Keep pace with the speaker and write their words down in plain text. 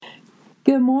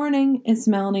Good morning, it's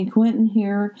Melanie Quinton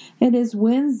here. It is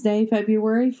Wednesday,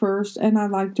 February 1st, and I'd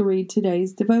like to read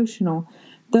today's devotional.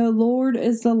 The Lord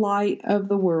is the light of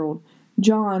the world.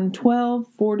 John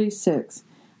 12:46.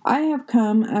 I have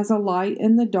come as a light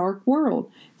in the dark world,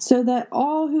 so that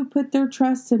all who put their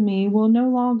trust in me will no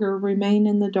longer remain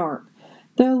in the dark.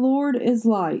 The Lord is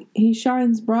light. He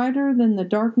shines brighter than the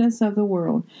darkness of the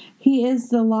world. He is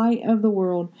the light of the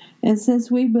world, and since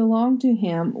we belong to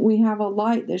Him, we have a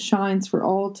light that shines for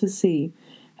all to see.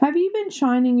 Have you been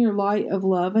shining your light of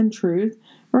love and truth,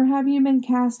 or have you been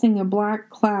casting a black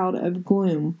cloud of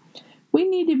gloom? We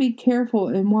need to be careful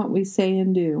in what we say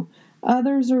and do.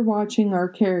 Others are watching our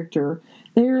character.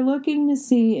 They are looking to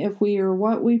see if we are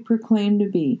what we proclaim to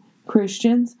be,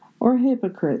 Christians or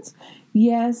hypocrites.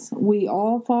 Yes, we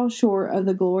all fall short of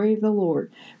the glory of the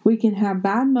Lord. We can have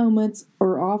bad moments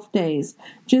or off days.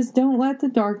 Just don't let the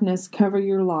darkness cover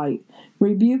your light.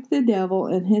 Rebuke the devil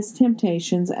and his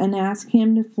temptations and ask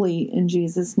him to flee in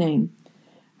Jesus' name.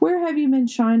 Where have you been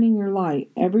shining your light?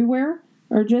 Everywhere?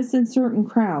 Or just in certain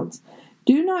crowds?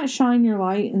 Do not shine your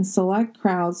light in select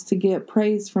crowds to get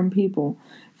praise from people,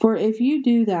 for if you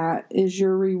do, that is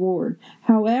your reward.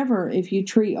 However, if you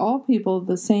treat all people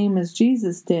the same as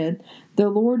Jesus did, the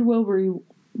Lord will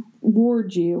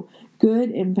reward you, good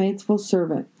and faithful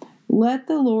servant. Let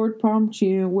the Lord prompt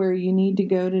you where you need to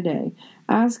go today.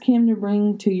 Ask Him to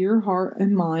bring to your heart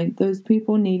and mind those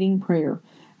people needing prayer.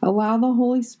 Allow the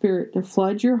Holy Spirit to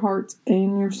flood your hearts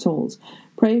and your souls.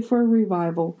 Pray for a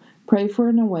revival. Pray for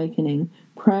an awakening.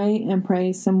 Pray and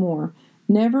pray some more.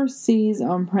 Never cease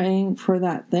on praying for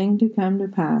that thing to come to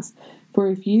pass. For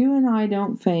if you and I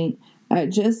don't faint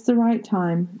at just the right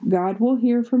time, God will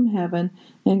hear from heaven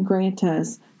and grant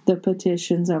us the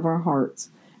petitions of our hearts.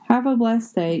 Have a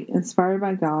blessed day, inspired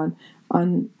by God,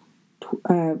 on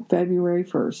February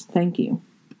 1st. Thank you.